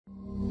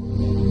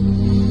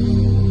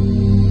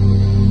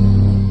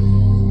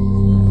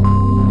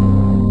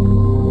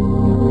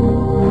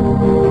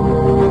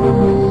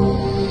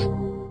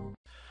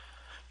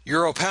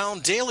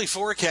Daily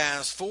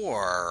forecast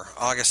for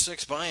August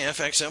 6th by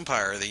FX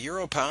Empire. The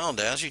euro pound,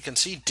 as you can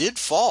see, did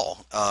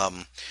fall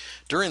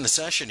during the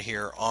session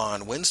here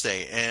on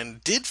Wednesday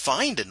and did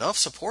find enough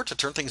support to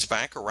turn things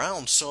back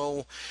around.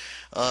 So,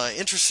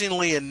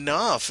 interestingly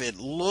enough, it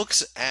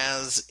looks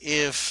as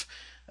if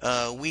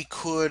we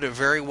could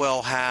very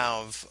well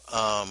have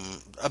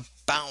a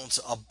bounce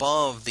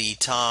above the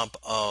top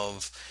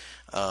of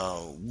the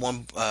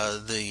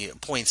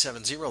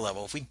 0.70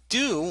 level. If we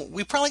do,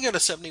 we probably go to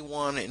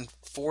 71 and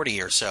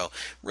 40 or so.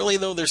 Really,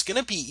 though, there's going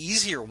to be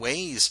easier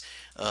ways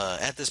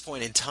at this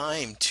point in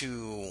time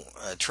to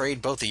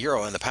trade both the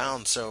euro and the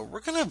pound. So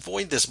we're going to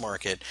avoid this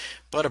market.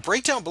 But a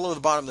breakdown below the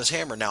bottom of this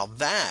hammer, now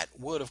that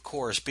would, of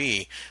course,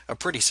 be a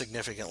pretty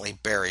significantly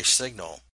bearish signal.